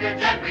broken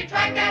records every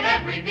track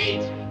at every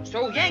beat.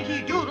 So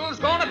Yankee Doodle's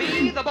gonna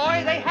be the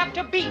boy they have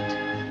to beat.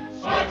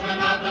 Sportsmen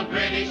of the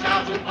British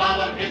Isles who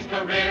followed his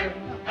career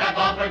have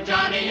offered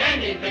Johnny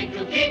anything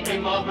to keep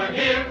him over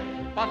here.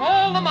 But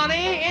all the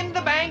money in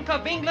the Bank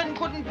of England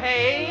couldn't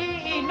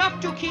pay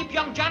enough to keep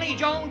young Johnny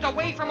Jones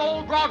away from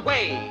old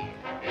Broadway.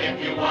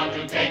 If you want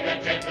to take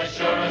a trip, the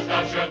surest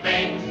of sure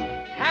things,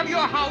 have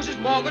your houses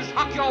mortgaged,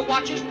 hock your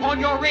watches, pawn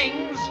your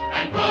rings,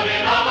 and put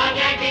it all on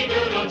Yankee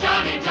Doodle.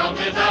 Johnny Jones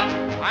is up.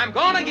 I'm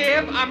gonna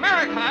give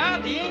America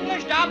the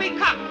English Derby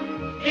Cup.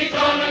 He's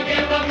gonna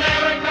give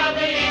America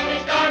the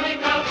English Derby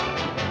Cup.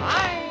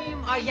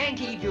 I'm a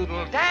Yankee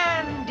Doodle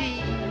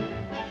dandy,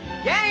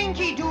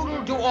 Yankee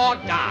Doodle do or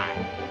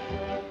die.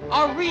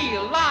 A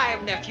real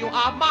live nephew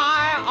of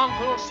my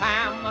Uncle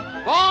Sam,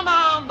 born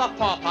on the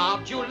 4th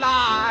of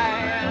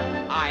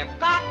July. I've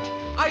got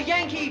a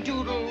Yankee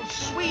Doodle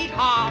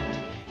sweetheart,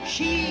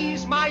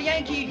 she's my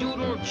Yankee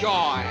Doodle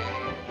joy.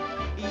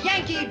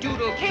 Yankee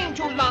Doodle came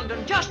to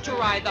London just to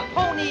ride the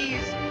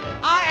ponies.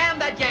 I am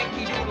that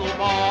Yankee Doodle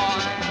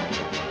boy.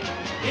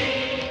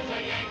 He's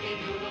a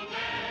Yankee Doodle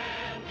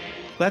dandy.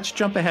 Let's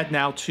jump ahead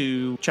now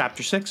to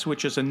Chapter 6,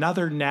 which is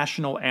Another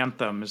National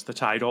Anthem is the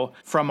title.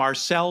 From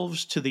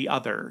Ourselves to the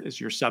Other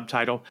is your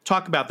subtitle.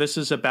 Talk about this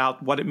is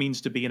about what it means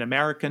to be an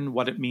American,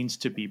 what it means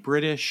to be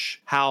British,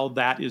 how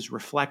that is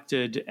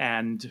reflected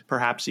and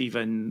perhaps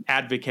even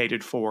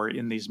advocated for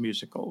in these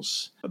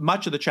musicals.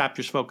 Much of the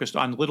chapter is focused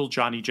on Little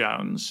Johnny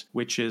Jones,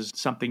 which is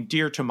something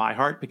dear to my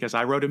heart because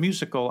I wrote a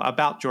musical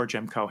about George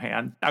M.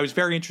 Cohan. I was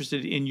very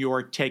interested in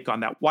your take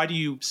on that. Why do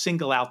you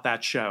single out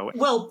that show?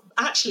 Well,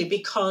 actually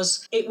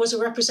because it was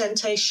a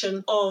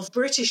representation of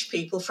British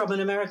people from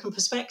an American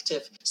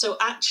perspective. So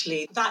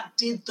actually that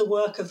did the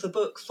work of the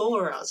book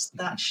for us,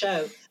 that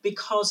show,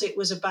 because it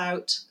was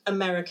about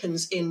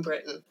Americans in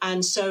Britain.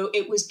 And so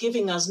it was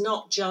giving us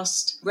not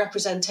just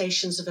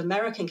representations of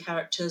American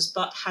characters,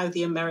 but how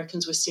the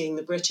Americans were seeing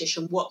the British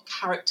and what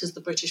characters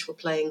the British were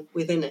playing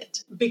within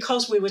it.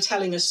 Because we were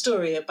telling a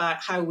story about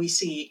how we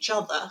see each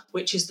other,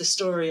 which is the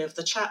story of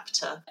the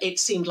chapter, it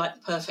seemed like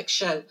the perfect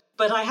show.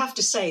 But I have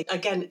to say,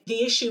 again,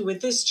 the issue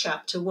with this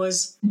chapter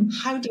was,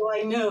 how do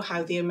I know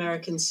how the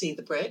Americans see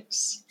the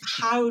Brits?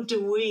 How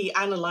do we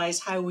analyse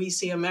how we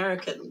see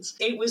Americans?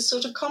 It was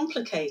sort of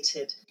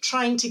complicated,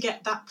 trying to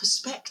get that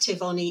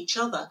perspective on each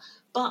other.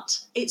 But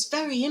it's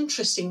very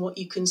interesting what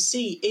you can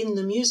see in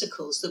the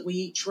musicals that we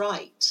each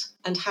write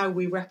and how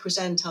we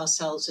represent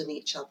ourselves in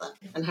each other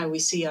and how we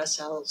see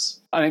ourselves.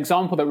 An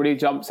example that really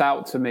jumps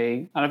out to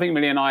me, and I think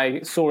Millie and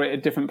I saw it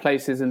at different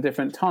places and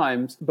different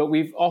times, but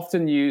we've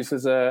often used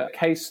as a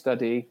case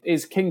study,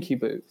 is Kinky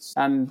Boots.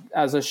 And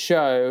as a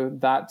show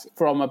that,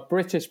 from a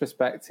British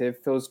perspective,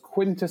 feels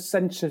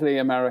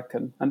quintessentially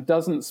American and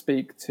doesn't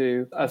speak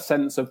to a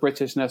sense of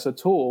Britishness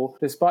at all,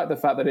 despite the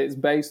fact that it's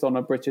based on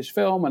a British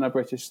film and a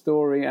British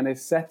story and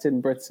is set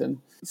in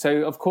Britain.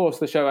 So, of course,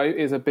 the show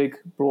is a big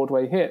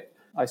Broadway hit.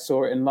 I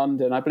saw it in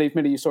London. I believe,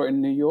 Millie, you saw it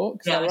in New York.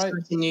 Is that right? I saw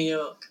it in New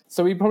York.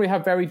 So we probably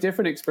have very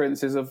different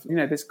experiences of,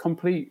 this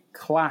complete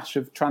clash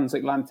of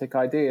transatlantic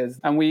ideas.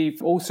 And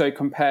we've also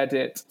compared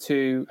it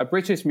to a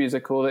British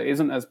musical that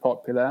isn't as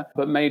popular,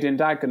 but Made in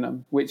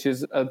Dagenham, which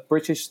is a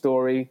British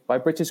story by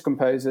British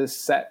composers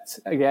set,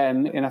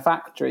 again, in a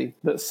factory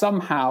that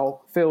somehow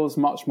feels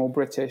much more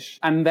British.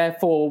 And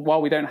therefore,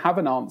 while we don't have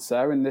an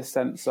answer in this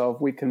sense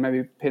of we can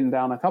maybe pin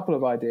down a couple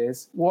of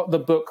ideas, what the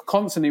book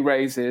constantly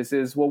raises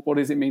is, well, what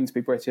does it mean to be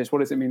British? What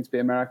does it mean to be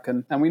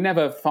American? And we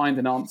never find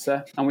an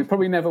answer, and we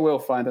probably never will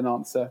find an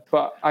answer.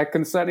 But I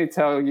can certainly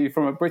tell you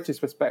from a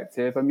British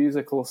perspective, a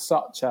musical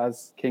such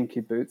as Kinky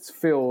Boots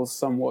feels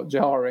somewhat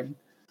jarring.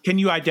 Can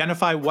you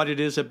identify what it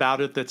is about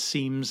it that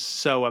seems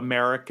so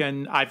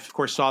American? I, of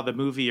course, saw the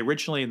movie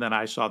originally, and then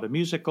I saw the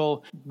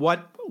musical.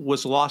 What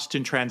was lost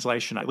in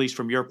translation, at least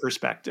from your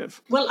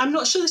perspective? Well, I'm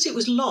not sure that it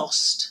was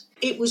lost.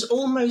 It was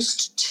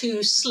almost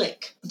too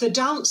slick. The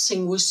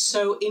dancing was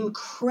so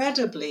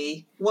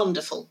incredibly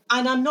wonderful.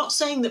 And I'm not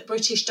saying that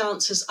British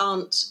dancers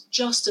aren't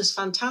just as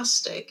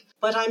fantastic,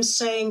 but I'm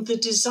saying the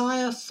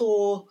desire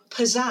for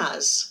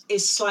pizzazz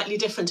is slightly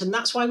different. And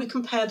that's why we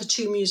compare the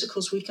two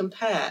musicals we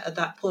compare at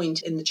that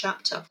point in the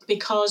chapter,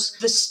 because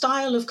the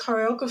style of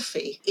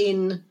choreography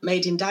in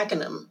Made in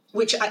Dagenham,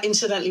 which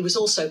incidentally was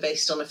also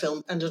based on a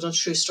film and on a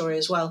true story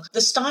as well,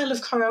 the style of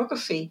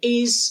choreography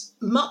is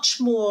much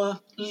more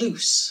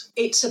loose.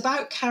 It's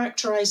about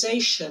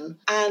characterization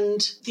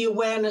and the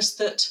awareness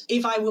that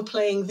if I were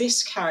playing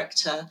this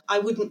character, I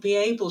wouldn't be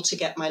able to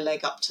get my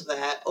leg up to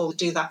there or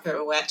do that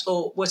pirouette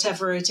or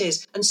whatever it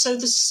is. And so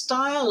the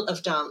style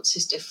of dance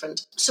is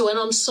different. So an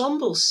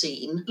ensemble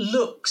scene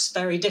looks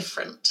very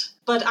different.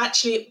 But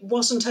actually, it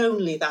wasn't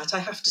only that. I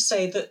have to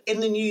say that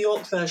in the New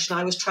York version,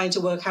 I was trying to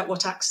work out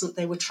what accent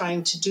they were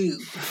trying to do,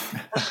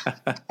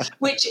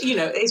 which,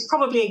 is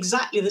probably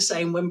exactly the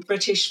same when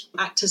British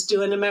actors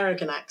do an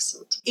American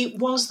accent. It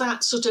was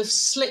that sort of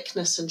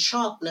slickness and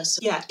sharpness,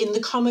 in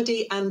the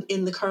comedy and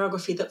in the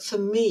choreography that for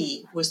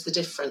me was the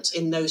difference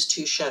in those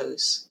two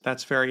shows.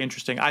 That's very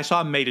interesting. I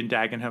saw Made in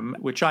Dagenham,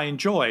 which I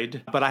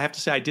enjoyed, but I have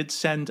to say I did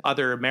send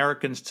other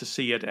Americans to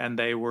see it, and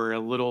they were a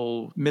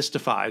little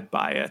mystified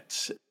by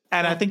it.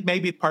 And I think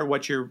maybe part of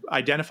what you're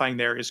identifying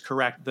there is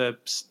correct. The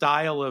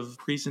style of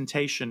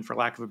presentation, for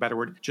lack of a better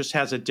word, just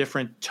has a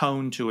different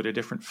tone to it, a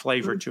different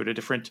flavor to it, a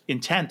different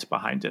intent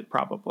behind it,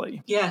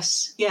 probably.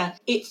 Yes, yeah.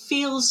 It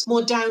feels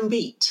more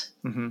downbeat.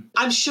 Mm-hmm.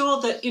 I'm sure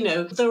that,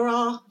 there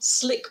are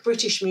slick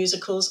British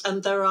musicals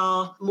and there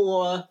are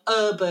more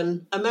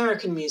urban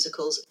American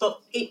musicals,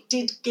 but it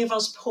did give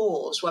us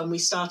pause when we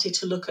started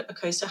to look at,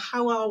 okay, so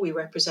how are we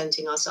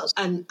representing ourselves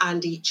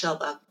and each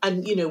other?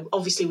 And,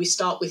 obviously we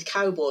start with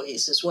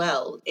cowboys as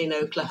well in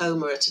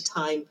Oklahoma at a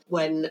time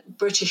when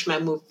British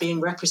men were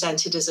being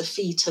represented as a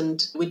feat,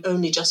 and we'd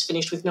only just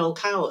finished with Noel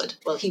Coward.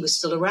 Well, he was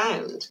still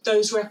around.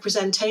 Those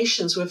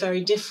representations were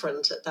very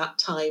different at that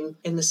time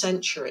in the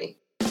century.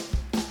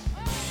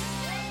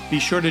 Be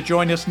sure to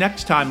join us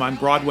next time on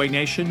Broadway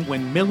Nation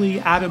when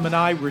Millie, Adam, and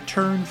I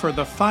return for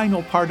the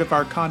final part of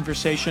our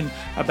conversation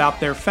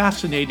about their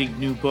fascinating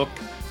new book,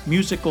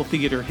 Musical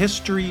Theater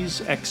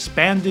Histories,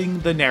 Expanding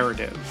the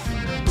Narrative.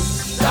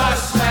 The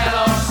smell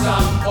of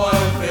some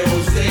oil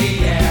fills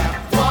the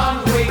air.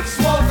 1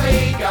 week's more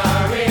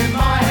vigor in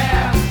my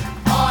hair.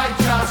 I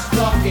just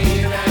clock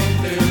in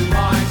and do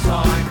my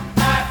time.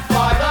 At 5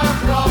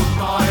 o'clock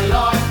my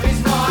life is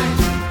mine.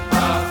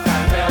 A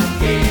fan-belt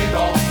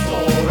gearbox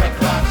or a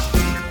clutch.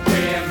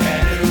 We're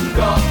men who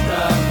got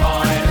the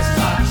Midas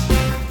touch.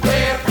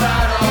 We're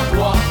proud of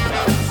what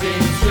goes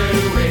into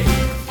it.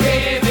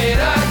 Give it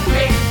a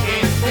kick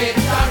if it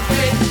don't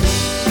fit.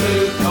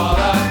 Blue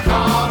collar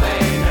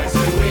commoners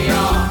who we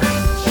are.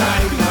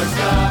 Shame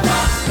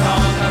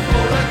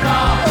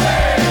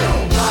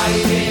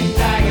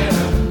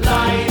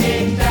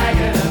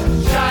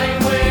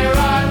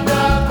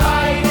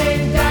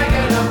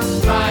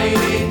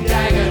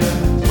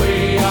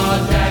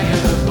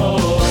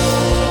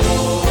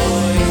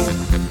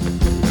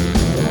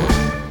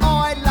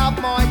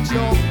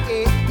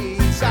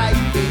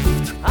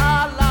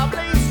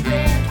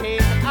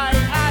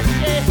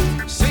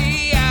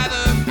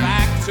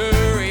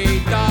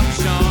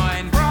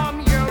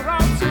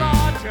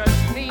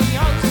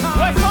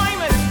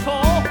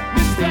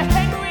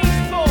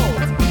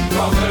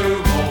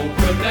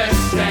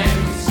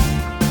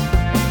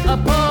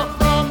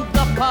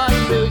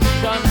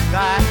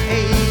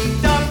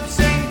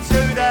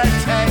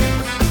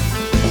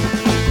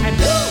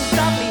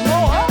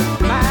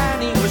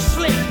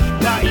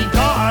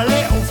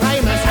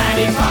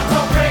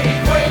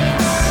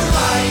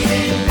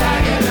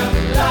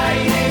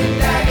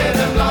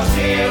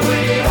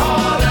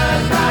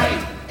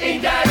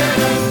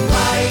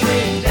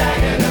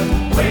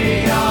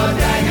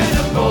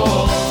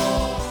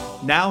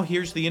now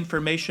here's the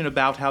information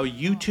about how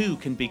you too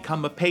can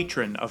become a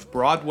patron of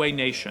Broadway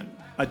Nation.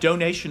 A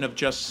donation of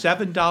just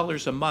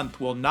 $7 a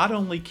month will not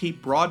only keep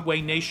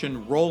Broadway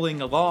Nation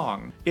rolling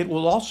along, it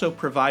will also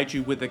provide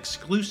you with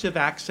exclusive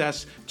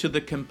access to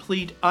the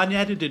complete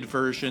unedited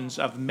versions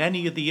of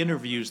many of the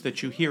interviews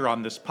that you hear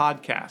on this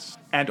podcast.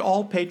 And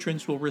all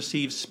patrons will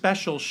receive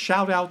special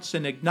shout-outs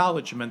and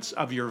acknowledgments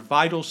of your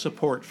vital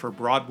support for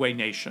Broadway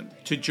Nation.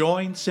 To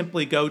join,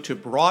 simply go to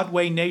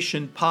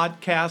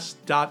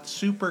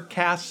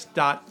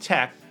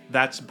BroadwayNationPodcast.supercast.tech.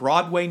 That's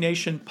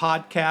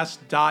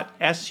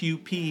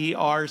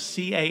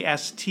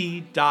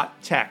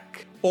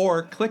BroadwayNationPodcast.supercast.tech.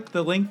 Or click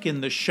the link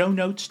in the show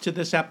notes to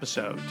this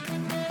episode.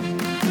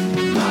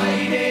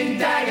 Light in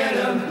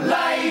Dagenham,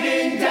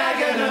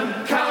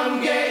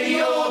 come get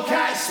your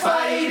cat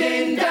spayed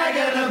in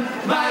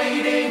Dagenham,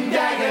 made in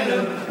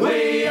Dagenham,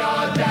 we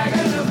are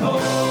Dagenham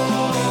boys.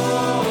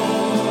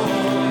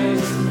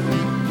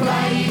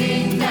 Played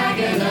in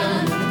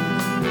Dagenham,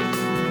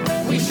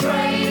 we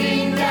strayed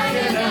in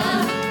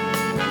Dagenham,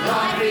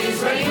 life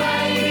is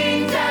remade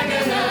in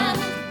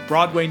Dagenham.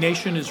 Broadway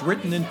Nation is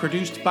written and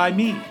produced by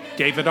me,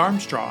 David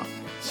Armstrong.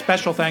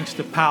 Special thanks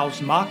to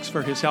Pals Mox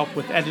for his help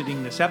with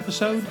editing this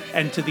episode,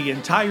 and to the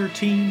entire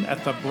team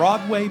at the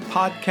Broadway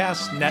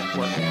Podcast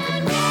Network.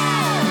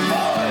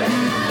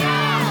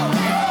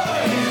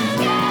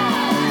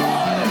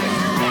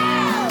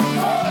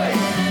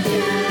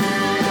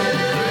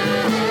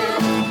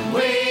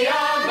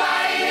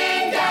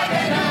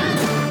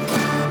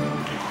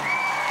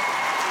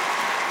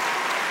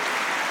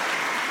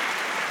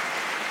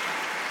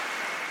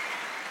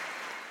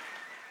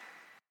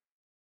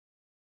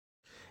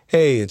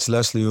 Hey, it's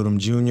Leslie Odom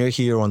Jr.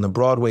 here on the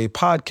Broadway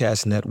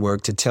Podcast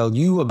Network to tell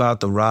you about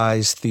the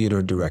Rise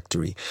Theater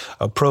Directory,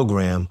 a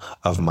program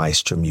of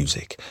Maestro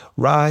Music.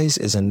 Rise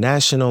is a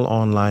national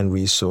online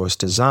resource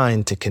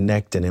designed to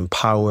connect and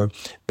empower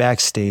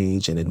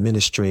backstage and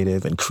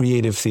administrative and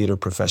creative theater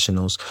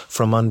professionals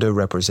from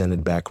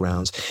underrepresented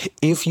backgrounds.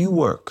 If you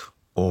work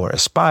or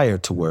aspire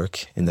to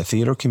work in the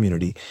theater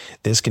community,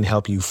 this can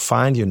help you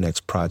find your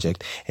next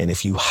project. And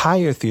if you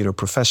hire theater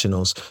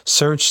professionals,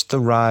 search the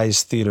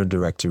Rise Theater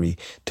Directory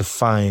to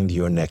find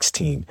your next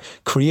team.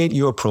 Create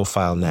your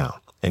profile now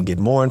and get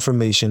more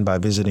information by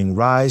visiting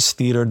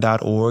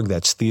risetheater.org.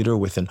 That's theater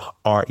with an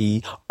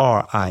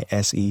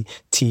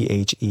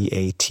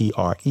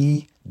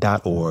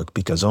RISETHEATRE.org,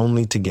 because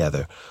only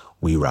together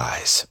we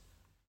rise.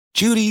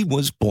 Judy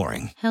was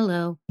boring.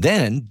 Hello.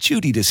 Then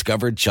Judy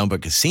discovered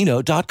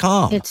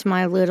ChumbaCasino.com. It's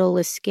my little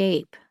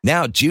escape.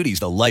 Now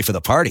Judy's the life of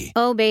the party.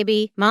 Oh,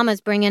 baby,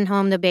 mama's bringing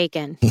home the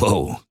bacon.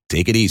 Whoa,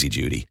 take it easy,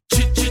 Judy.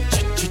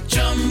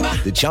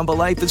 The Chumba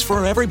life is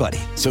for everybody.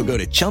 So go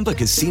to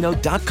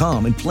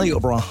ChumbaCasino.com and play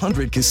over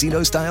 100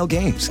 casino-style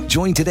games.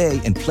 Join today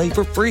and play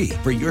for free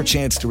for your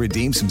chance to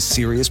redeem some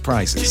serious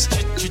prizes.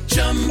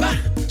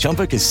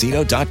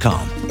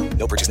 ChumbaCasino.com.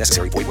 No purchase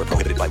necessary. Void where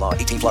prohibited by law.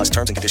 18+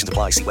 terms and conditions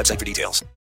apply. See website for details.